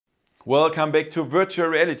Welcome back to virtual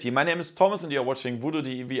reality. My name is Thomas and you're watching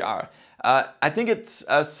VoodooDE VR. I think it's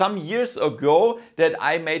some years ago that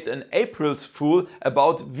I made an April's Fool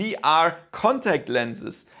about VR contact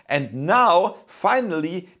lenses. And now,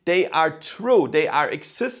 finally, they are true, they are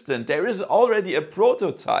existent. There is already a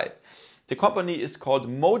prototype. The company is called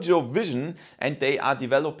Mojo Vision and they are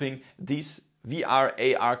developing these VR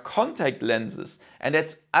AR contact lenses, and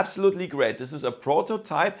that's absolutely great. This is a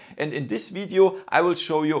prototype, and in this video I will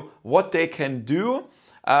show you what they can do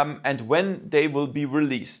and when they will be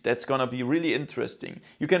released. That's gonna be really interesting.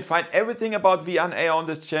 You can find everything about VR and AR on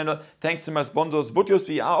this channel thanks to my sponsors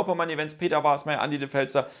VoodooDE VR, Oppermann Events, Peter Wasmeier, Andy De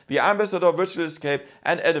Felser, VR Ambassador, Virtual Escape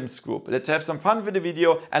and Adams Group. Let's have some fun with the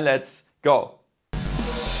video and let's go.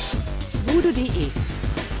 VoodooDE.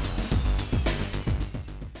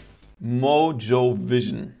 Mojo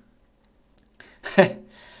Vision.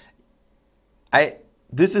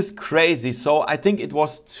 This is crazy. So I think it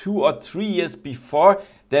was 2 or 3 years before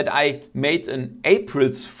that I made an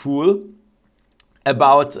April's Fool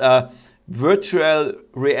about virtual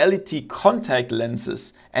reality contact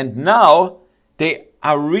lenses. And now they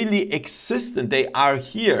are really existent. They are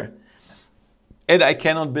here. And I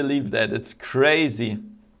cannot believe that. It's crazy.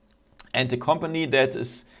 And the company that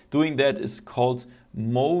is doing that is called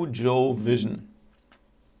Mojo Vision.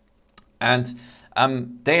 And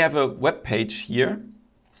they have a web page here.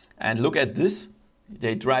 And look at this.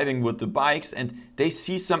 They're driving with the bikes and they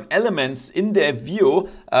see some elements in their view.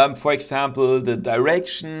 For example, the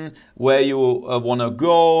direction, where you want to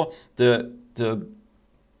go, the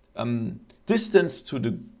distance to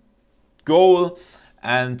the goal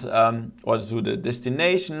and or to the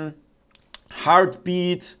destination,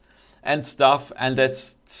 heartbeat and stuff. And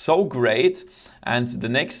that's so great. And the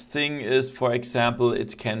next thing is, for example,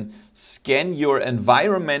 it can scan your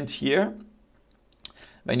environment here.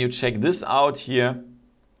 When you check this out here,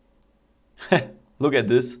 look at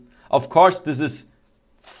this. Of course, this is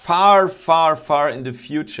far, far, far in the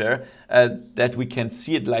future that we can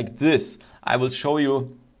see it like this. I will show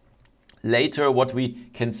you later what we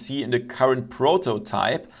can see in the current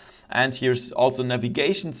prototype. And here's also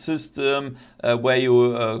navigation system where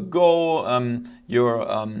you go,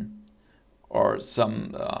 or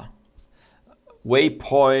some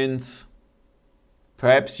waypoints,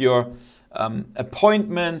 perhaps your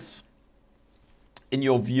appointments in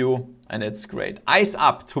your view, and it's great. Eyes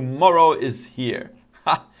up, tomorrow is here.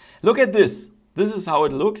 Look at this. This is how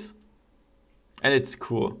it looks, and it's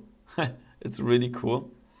cool. It's really cool.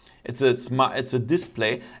 It's a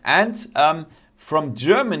display, and from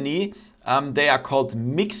Germany, they are called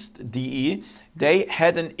VoodooDE. They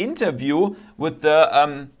had an interview with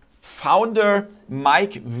the founder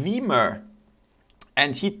Mike Wiemer,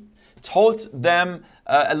 and he told them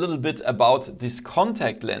a little bit about these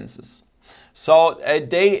contact lenses. So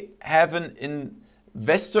they have an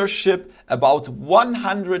investorship about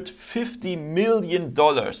 $150 million.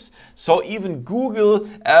 So even Google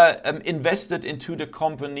invested into the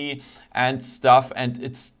company and stuff, and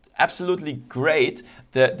it's absolutely great.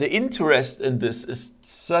 The interest in this is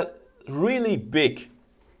really big.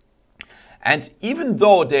 And even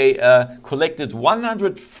though they collected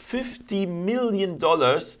 $150 million,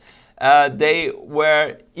 they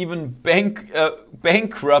were even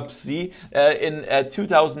bankruptcy in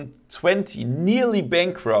 2020, nearly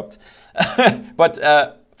bankrupt.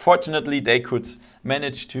 But fortunately, they could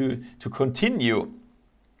manage to continue.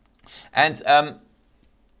 And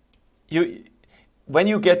when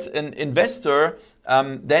you get an investor,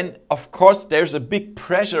 then of course there's a big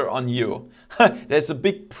pressure on you. There's a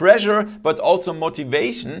big pressure, but also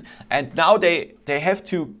motivation. And now they have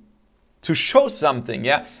to show something.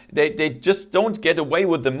 Yeah, they just don't get away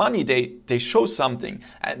with the money. They show something,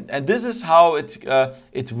 and this is how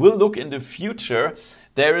it will look in the future.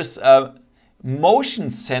 There is a motion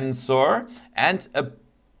sensor and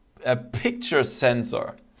a picture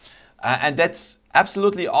sensor, and that's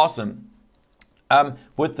absolutely awesome.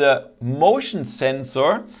 With the motion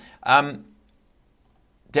sensor,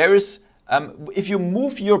 there is, if you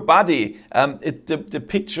move your body, the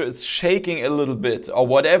picture is shaking a little bit or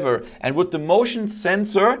whatever. And with the motion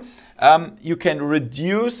sensor, you can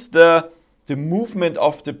reduce the movement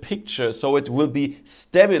of the picture so it will be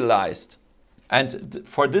stabilized. And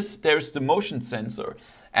for this, there's the motion sensor.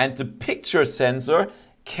 And the picture sensor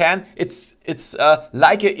it's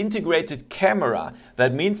like an integrated camera.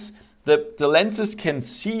 That means the lenses can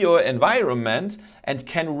see your environment and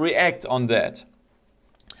can react on that.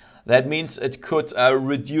 That means it could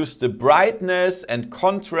reduce the brightness and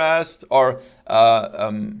contrast, or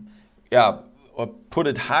put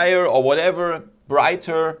it higher or whatever,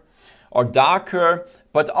 brighter or darker.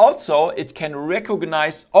 but also it can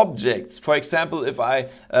recognize objects. For example, if I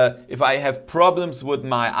have problems with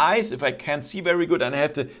my eyes, if I can't see very good and I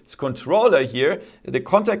have this controller here, the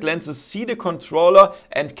contact lenses see the controller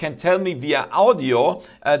and can tell me via audio,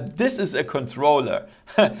 this is a controller.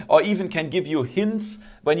 Or even can give you hints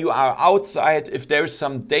when you are outside, if there's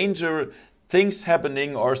some danger things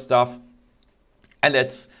happening or stuff. And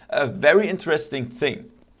that's a very interesting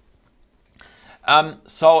thing.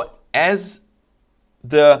 So as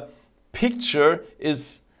the picture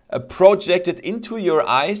is projected into your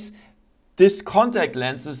eyes, these contact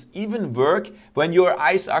lenses even work when your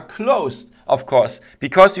eyes are closed, of course,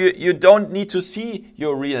 because you don't need to see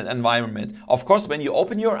your real environment. Of course, when you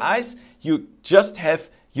open your eyes, you just have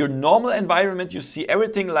your normal environment. You see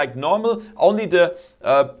everything like normal, only the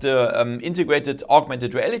integrated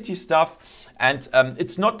augmented reality stuff. And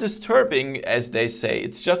it's not disturbing, as they say.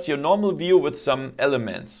 It's just your normal view with some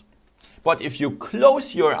elements. But if you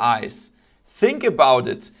close your eyes, think about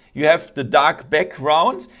it. You have the dark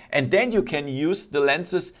background, and then you can use the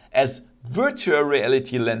lenses as virtual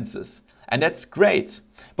reality lenses. And that's great.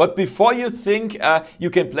 But before you think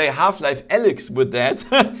you can play Half-Life Alyx with that,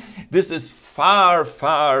 this is far,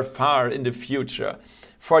 far, far in the future.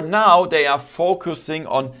 For now, they are focusing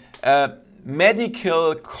on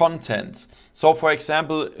medical content. So, for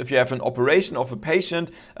example, if you have an operation of a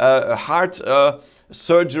patient, a heart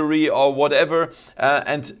surgery or whatever,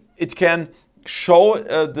 and it can show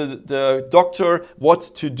the doctor what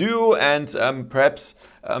to do and perhaps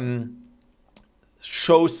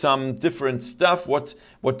show some different stuff, what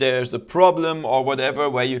there's a problem or whatever,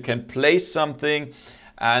 where you can place something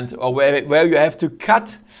and or where you have to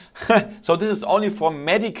cut. So this is only for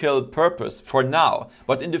medical purpose for now,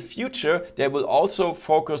 but in the future they will also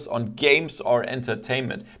focus on games or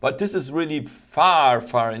entertainment, but this is really far,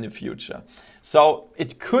 far in the future. So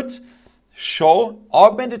it could show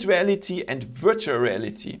augmented reality and virtual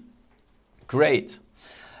reality. Great.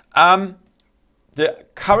 The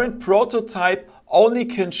current prototype only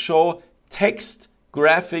can show text,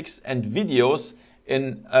 graphics and videos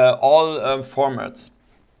in all formats.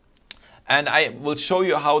 And I will show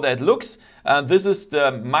you how that looks. This is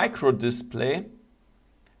the micro display,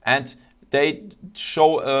 and they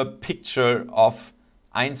show a picture of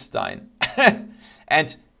Einstein.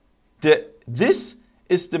 And this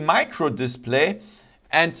is the micro display,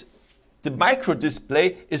 and the micro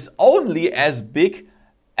display is only as big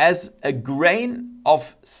as a grain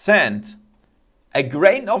of sand. A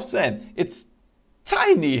grain of sand. It's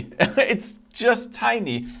tiny. It's just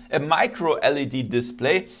tiny. A micro LED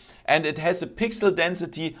display. And it has a pixel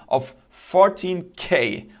density of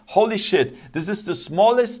 14K. Holy shit, this is the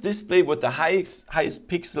smallest display with the highest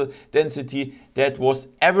pixel density that was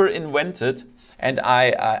ever invented. And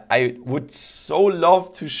I would so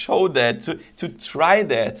love to show that, to try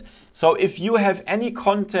that. So if you have any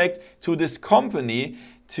contact to this company,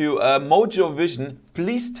 to Mojo Vision,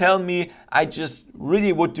 please tell me. I just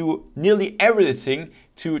really would do nearly everything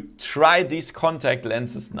to try these contact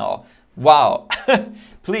lenses now. Wow.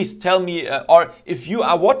 Please tell me, or if you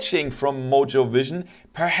are watching from Mojo Vision,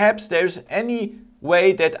 perhaps there's any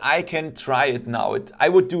way that I can try it now. I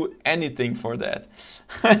would do anything for that.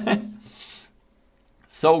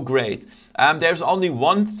 So great. There's only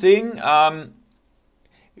one thing.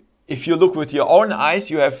 If you look with your own eyes,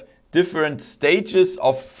 you have different stages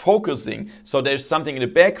of focusing. So there's something in the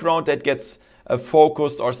background that gets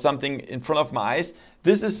focused, or something in front of my eyes.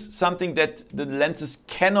 This is something that the lenses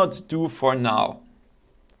cannot do for now.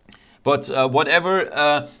 But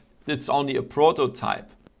whatever, it's only a prototype.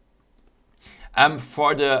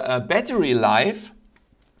 For the battery life,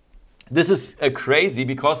 this is crazy,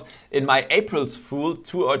 because in my April's Fool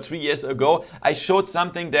 2 or 3 years ago, I showed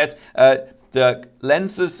something that the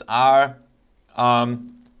lenses are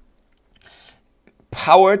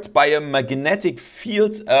powered by a magnetic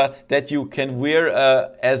field that you can wear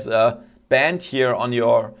as a band here on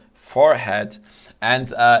your forehead.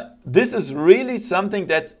 And this is really something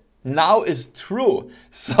that now is true.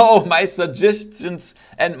 So my suggestions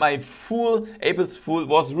and my April's Fool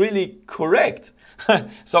was really correct.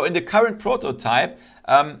 So in the current prototype,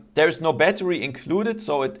 there is no battery included,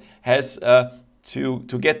 so it has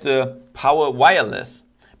to get the power wireless.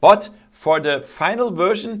 But for the final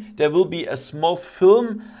version, there will be a small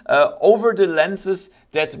film over the lenses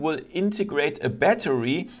that will integrate a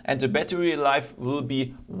battery, and the battery life will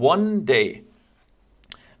be 1 day.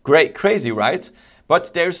 Great, crazy, right?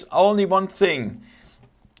 But there's only one thing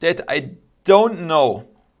that I don't know,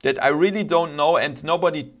 that I really don't know, and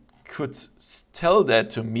nobody could tell that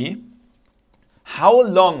to me. how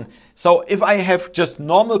long. So if I have just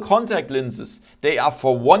normal contact lenses, they are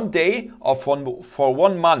for 1 day or for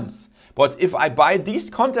 1 month. But if I buy these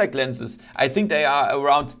contact lenses, I think they are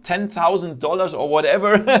around $10,000 or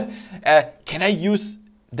whatever. Can I use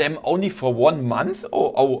them only for 1 month?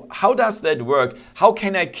 Or how does that work? How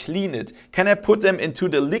can I clean it? Can I put them into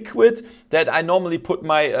the liquid that I normally put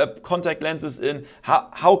my contact lenses in?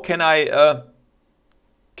 How can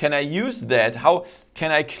I use that? How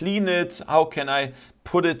can I clean it? How can I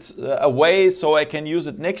put it away so I can use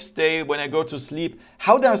it next day when I go to sleep?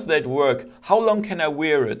 How does that work? How long can I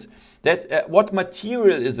wear it? What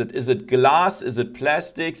material is it? Is it glass? Is it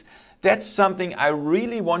plastics? That's something I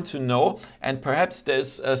really want to know, and perhaps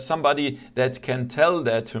there's somebody that can tell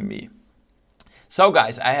that to me. So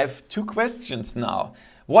guys, I have 2 questions now.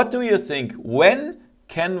 What do you think? When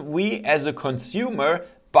can we as a consumer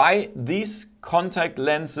buy these contact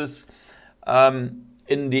lenses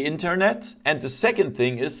in the internet? And the second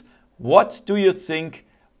thing is, what do you think?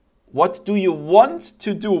 What do you want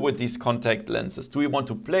to do with these contact lenses? Do you want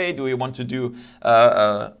to play? Do you want to do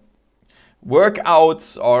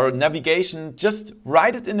workouts or navigation? Just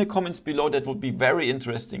write it in the comments below. That would be very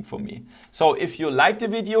interesting for me. So if you liked the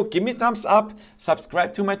video, give me a thumbs up,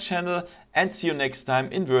 subscribe to my channel, and see you next time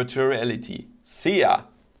in virtual reality. See ya!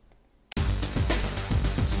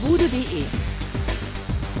 VoodooDE